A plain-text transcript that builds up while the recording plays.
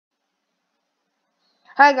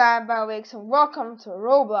Hi guys, Bowix, and welcome to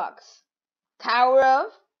Roblox. Tower of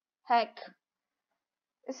Heck.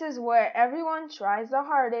 This is where everyone tries the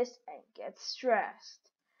hardest and gets stressed.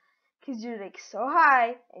 Cause you're like so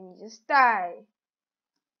high and you just die.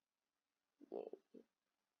 Yay.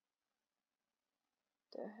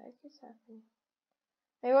 The heck is happening?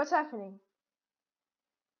 Wait, what's happening?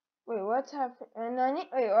 Wait, what's happening?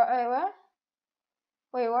 Wait, what?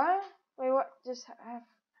 Wait, what? Wait, what? Just have...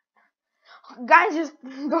 Guys, just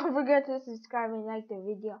don't forget to subscribe and like the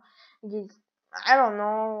video. Just, I don't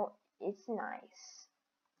know. It's nice.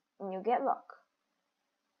 And you get luck.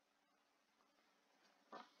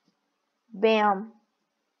 Bam.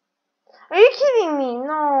 Are you kidding me?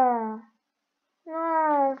 No.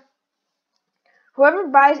 No. Whoever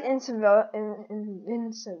buys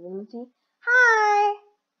invincibility. Hi.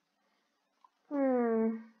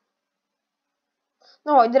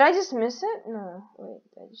 No, did I just miss it? No. Wait,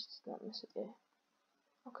 I just did not miss it. Yeah.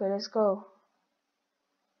 Okay, let's go.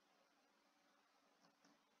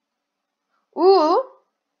 Ooh.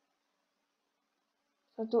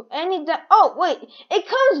 So do any that. Oh, wait. It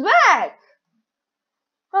comes back.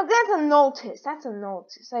 Oh, that's a notice. That's a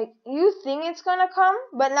notice. Like, you think it's gonna come,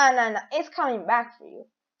 but nah. It's coming back for you.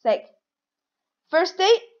 It's like, first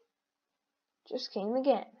date just came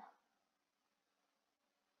again.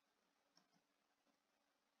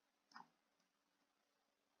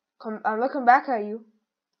 I'm looking back at you.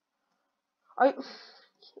 Are you?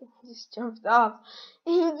 He just jumped off.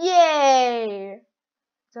 Yay!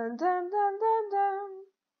 Dun dun dun dun dun.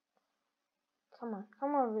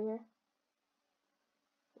 Come over here.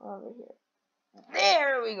 Over here.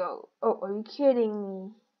 There we go. Oh, are you kidding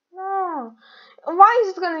me? No. Why is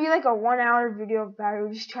this gonna be like a 1-hour video of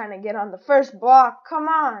Batu just trying to get on the first block? Come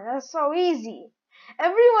on, that's so easy.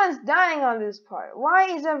 Everyone's dying on this part.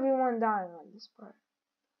 Why is everyone dying on this part?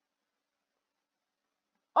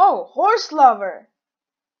 Oh, horse lover.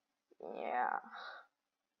 Yeah.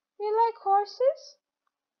 You like horses?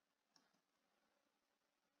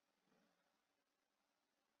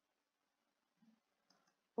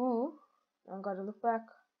 Ooh. I gotta look back.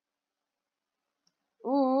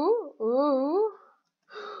 Ooh. Ooh. Ooh.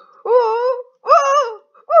 Oh. Oh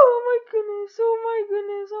my goodness. Oh my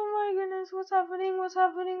goodness. Oh my goodness. What's happening? What's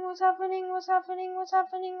happening? What's happening? What's happening? What's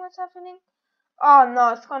happening? What's happening? Oh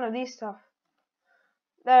no, it's one of these stuff.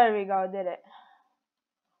 There we go. Did it.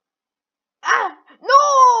 Ah!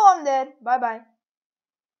 No! I'm dead. Bye bye.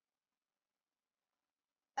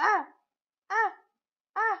 Ah! Ah!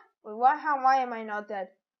 Ah! Wait, what? How? Why am I not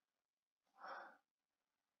dead?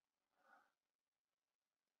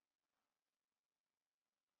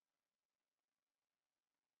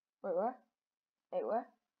 Wait, what? Wait, what?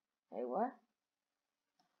 Wait, what?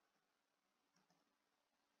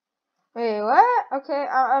 Wait, what? Okay,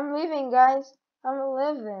 I'm leaving, guys. I'm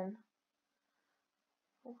leaving.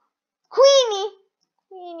 Queenie!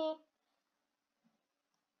 Queenie.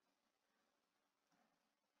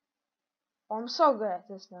 Oh, I'm so good at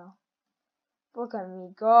this now. Look at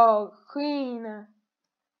me go, Queen.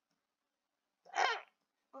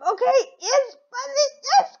 Okay, yes,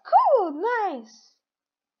 that's cool, nice.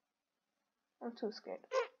 I'm too scared.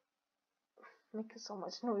 Making so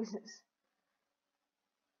much noises.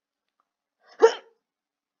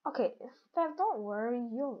 Okay, Dad, don't worry,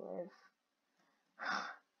 you'll live.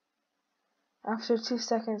 After 2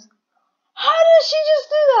 seconds. How did she just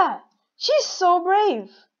do that? She's so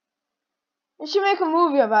brave. You should make a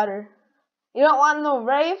movie about her. You don't want no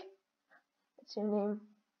brave? What's your name?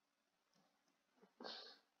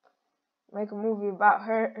 Make a movie about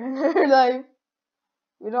her and her life.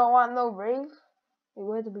 You don't want no brave? Wait,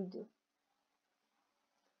 what did we do?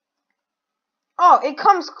 Oh, it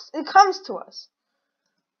comes to us.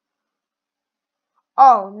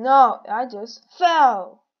 Oh no, I just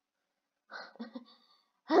fell.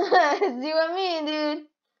 See what I mean, dude?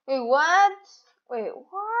 Wait, what? Wait,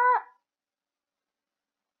 what?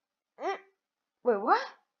 Wait,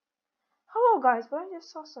 what? Hello, guys, but I just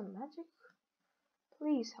saw some magic.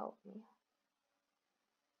 Please help me.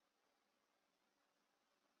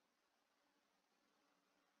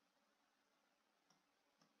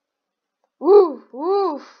 Oof,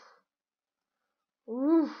 oof,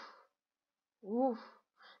 oof, oof.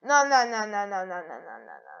 No. I'm gonna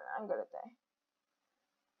die.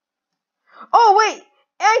 Oh, wait!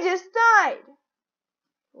 I just died!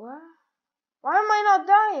 What? Why am I not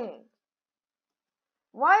dying?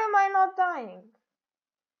 Why am I not dying?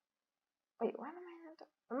 Wait, why am I not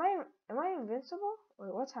dying? Am I invincible?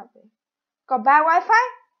 Wait, what's happening? Got bad Wi-Fi?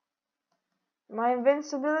 My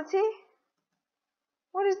invincibility?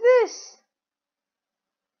 What is this?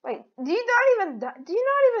 Wait, do you not even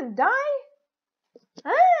die?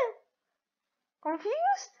 Huh?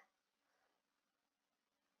 Confused?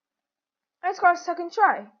 Let's go second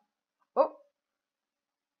try. Oh.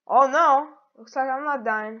 Oh no. Looks like I'm not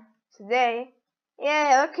dying today.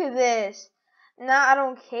 Yeah, look at this. Now I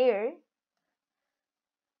don't care.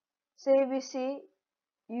 Say ABC.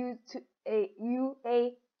 A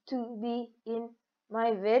to be in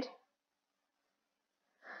my vid.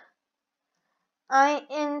 I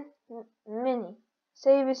in mini.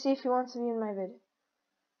 Say ABC if you want to be in my vid.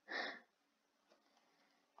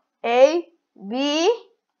 A B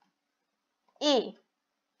E.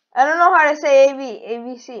 I don't know how to say A B A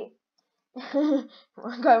B C.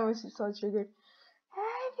 One guy must be so triggered. A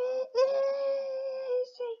B E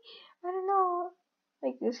C. I don't know.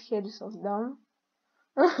 Like this kid is so dumb.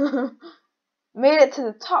 Made it to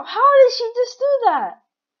the top. How did she just do that?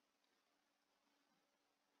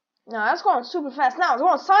 No, that's going super fast. Now it's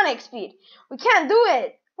going Sonic speed. We can't do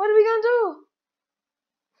it. What are we gonna do?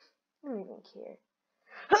 I don't even care.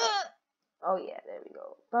 Oh yeah, there we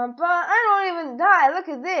go. But I don't even die. Look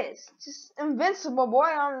at this. Just invincible, boy,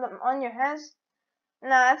 on your hands. Nah,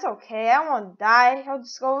 that's okay. I won't die. I'll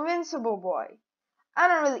just go invincible, boy. I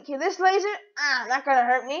don't really care. This laser, not gonna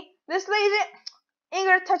hurt me. This laser, ain't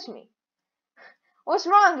gonna touch me. What's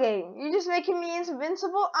wrong, game? You're just making me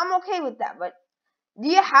invincible. I'm okay with that, but do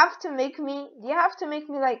you have to make me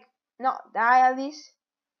like not die at least?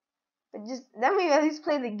 But just let me at least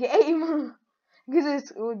play the game. Because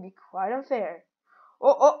it would be quite unfair.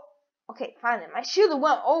 Oh, okay, finally. My shield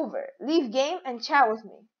went over. Leave game and chat with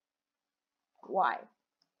me. Why?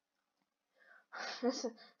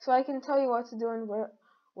 So I can tell you what to do and where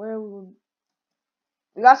we will.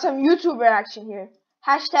 We got some YouTuber action here.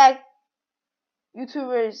 Hashtag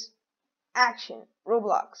YouTubers action.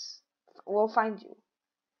 Roblox. We'll find you.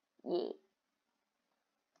 Yeah.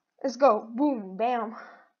 Let's go. Boom. Bam.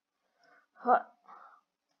 Huh.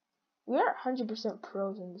 We are 100%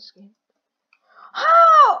 pros in this game.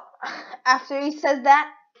 How? After he says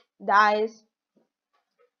that, dies.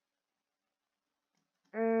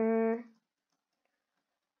 Let's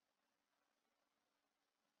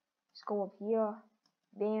go up here.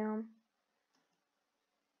 Bam.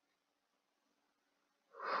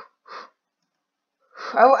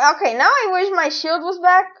 Okay, now I wish my shield was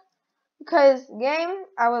back. Because, game,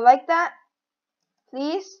 I would like that.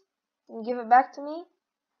 Please, give it back to me.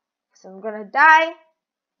 Because I'm gonna die.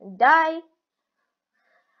 And die. Look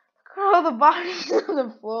at all the bodies on the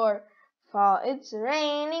floor. Fall. It's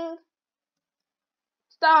raining.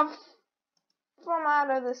 Stuff from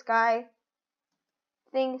out of the sky.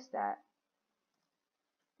 Things that.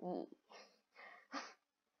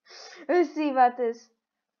 Let's see about this.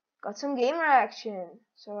 Got some gamer action.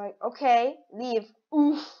 So like, okay, leave.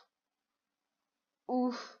 Oof.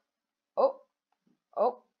 Oof. Oh.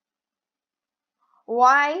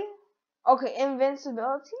 Why? Okay,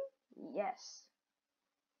 invincibility? Yes.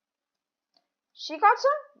 She got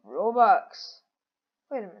some Robux.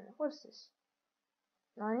 Wait a minute, what is this?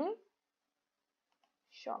 Nani?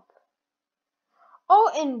 Shop.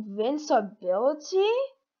 Oh, invincibility?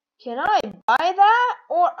 Can I buy that?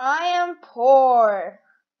 Or I am poor.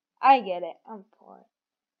 I get it, I'm poor.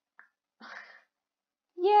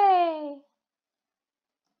 Yay!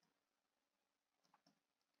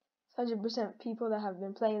 100% people that have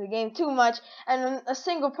been playing the game too much, and a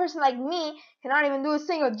single person like me cannot even do a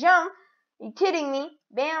single jump. Are you kidding me?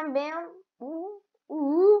 Bam, bam. Ooh,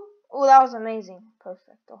 ooh. Ooh, that was amazing.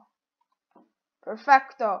 Perfecto.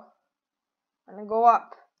 Perfecto. I'm gonna go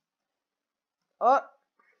up. Oh.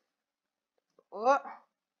 Oh.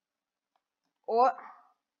 Oh.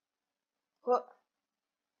 Oh.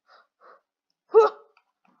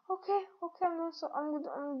 Okay, I'm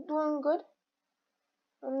doing good.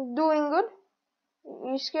 I'm doing good.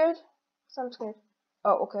 You scared? So I'm scared.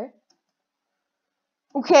 Oh, okay.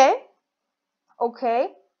 Okay.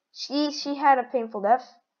 Okay. She had a painful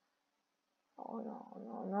death. Oh no.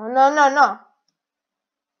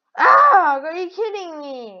 Ah, are you kidding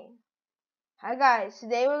me? Hi guys,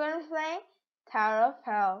 today we're gonna play Tower of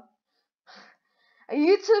Hell. A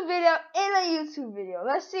YouTube video in a YouTube video.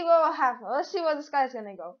 Let's see what will happen. Let's see where this guy's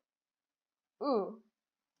gonna go. Ooh.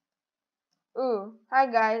 Hi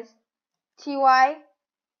guys. TY.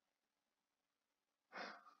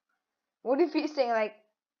 What if he's saying like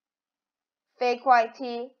fake white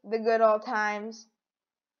tea, the good old times?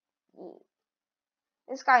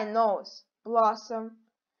 This guy knows. Blossom.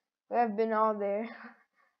 We have been all there.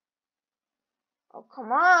 Oh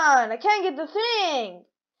come on! I can't get the thing.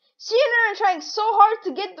 She and her are trying so hard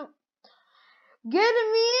to get me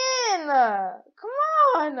in. Come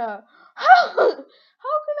on. How can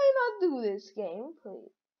I not do this game,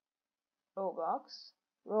 please? Roblox.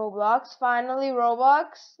 Roblox, finally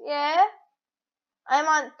Roblox. Yeah. I'm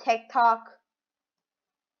on TikTok.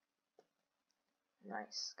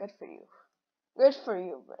 Nice. Good for you. Good for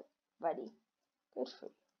you, buddy. Good for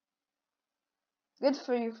you. Good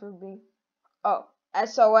for you for being. Oh,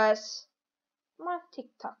 SOS. I'm on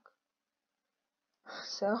TikTok.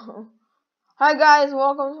 So, hi guys,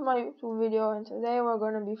 welcome to my YouTube video, and today we're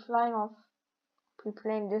gonna be flying off. Be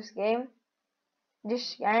playing this game.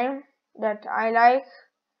 This game that I like.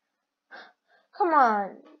 Come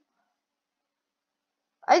on.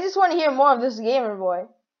 I just want to hear more of this gamer boy.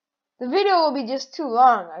 The video will be just too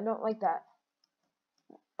long. I don't like that.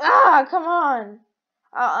 Ah, come on.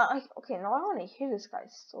 Okay, now I want to hear this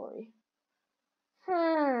guy's story.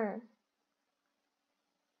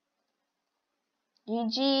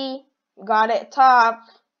 GG. You got it top.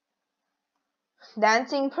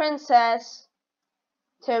 Dancing Princess.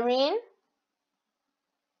 Terrine.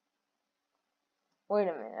 Wait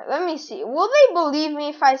a minute. Let me see. Will they believe me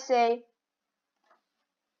if I say...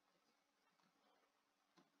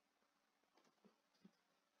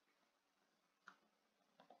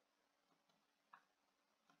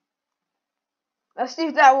 Let's see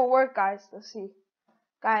if that will work, guys. Let's see.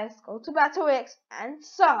 Guys, go to Batu and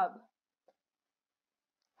sub.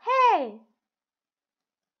 Hey!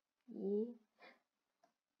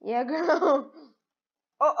 Yeah, girl.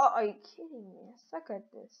 Oh, are you kidding me? I suck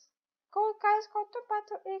at this. Go, guys, go to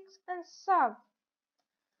Batu and sub.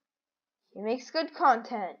 He makes good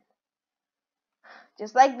content.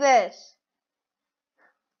 Just like this.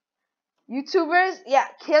 YouTubers, yeah,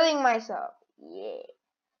 killing myself. Yeah.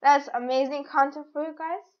 That's amazing content for you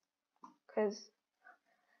guys. Cause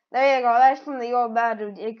there you go. That's from the old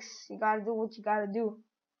Batu X. You gotta do what you gotta do.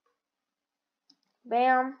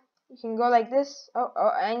 Bam. You can go like this. Oh,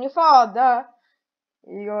 and you fall. Duh.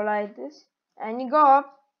 You go like this. And you go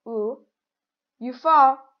up. Ooh. You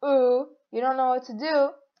fall. Ooh. You don't know what to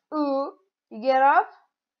do. Ooh. You get up.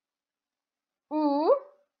 Ooh.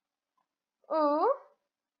 Ooh.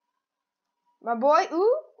 My boy.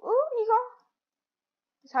 Ooh. Ooh. You go.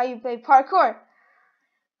 That's how you play parkour.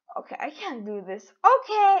 Okay, I can't do this.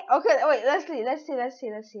 Okay, wait, let's see. Wait.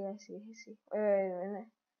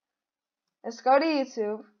 Let's go to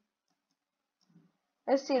YouTube.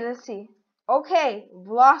 Let's see. Okay,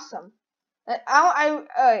 Blossom.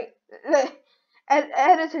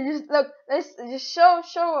 Editor, just look. Let's just show.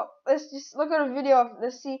 Let's just look at a video of.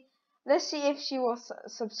 Let's see if she will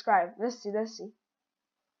subscribe. Let's see.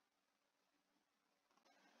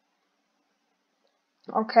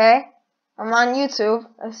 Okay, I'm on YouTube.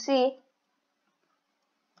 Let's see.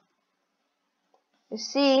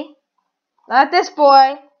 Not this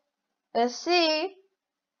boy. Let's see.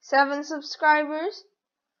 7 subscribers.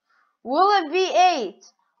 Will it be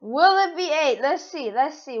 8? Let's see.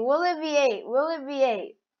 Will it be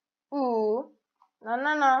 8? Ooh.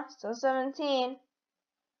 No. Still 17.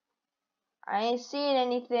 I ain't seeing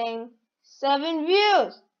anything. 7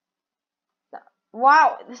 views.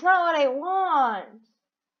 Wow, that's not what I want.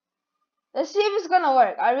 Let's see if it's gonna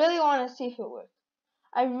work. I really want to see if it works.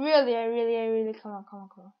 I really. Come on.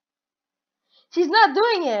 She's not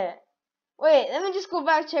doing it. Wait, let me just go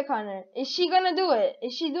back check on her. Is she gonna do it?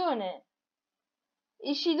 Is she doing it?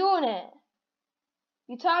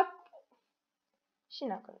 You talk. She's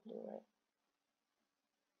not gonna do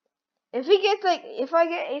it. If I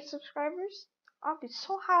get 8 subscribers, I'll be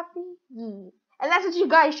so happy. Yeah. And that's what you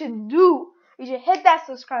guys should do. You should hit that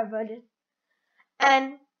subscribe button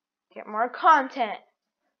and get more content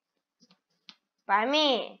by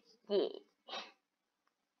me. Yeah.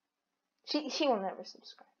 She will never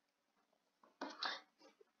subscribe.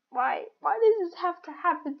 Why does this have to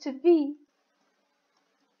happen to me?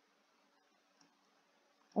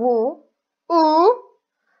 Ooh.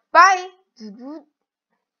 Bye.